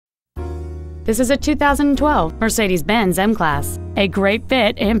This is a 2012 Mercedes-Benz M-Class, a great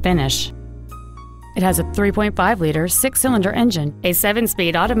fit and finish. It has a 3.5-liter six-cylinder engine, a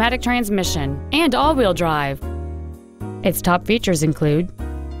 7-speed automatic transmission, and all-wheel drive. Its top features include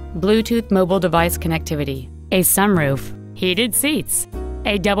Bluetooth mobile device connectivity, a sunroof, heated seats,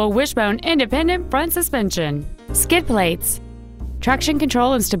 a double wishbone independent front suspension, skid plates, traction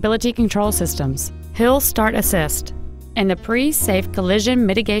control and stability control systems, hill start assist, and the pre-safe collision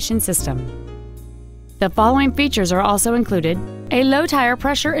mitigation system. The following features are also included: a low tire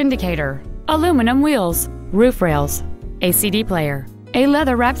pressure indicator, aluminum wheels, roof rails, a CD player, a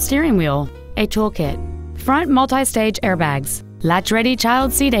leather-wrapped steering wheel, a toolkit, front multi-stage airbags, latch-ready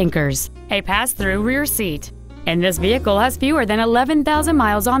child seat anchors, a pass-through rear seat, and this vehicle has fewer than 11,000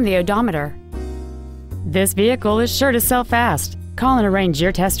 miles on the odometer. This vehicle is sure to sell fast. Call and arrange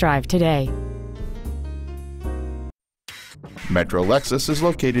your test drive today. Metro Lexus is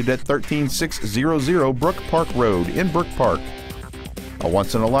located at 13600 Brook Park Road in Brook Park. A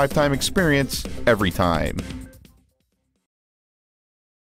once-in-a-lifetime experience every time.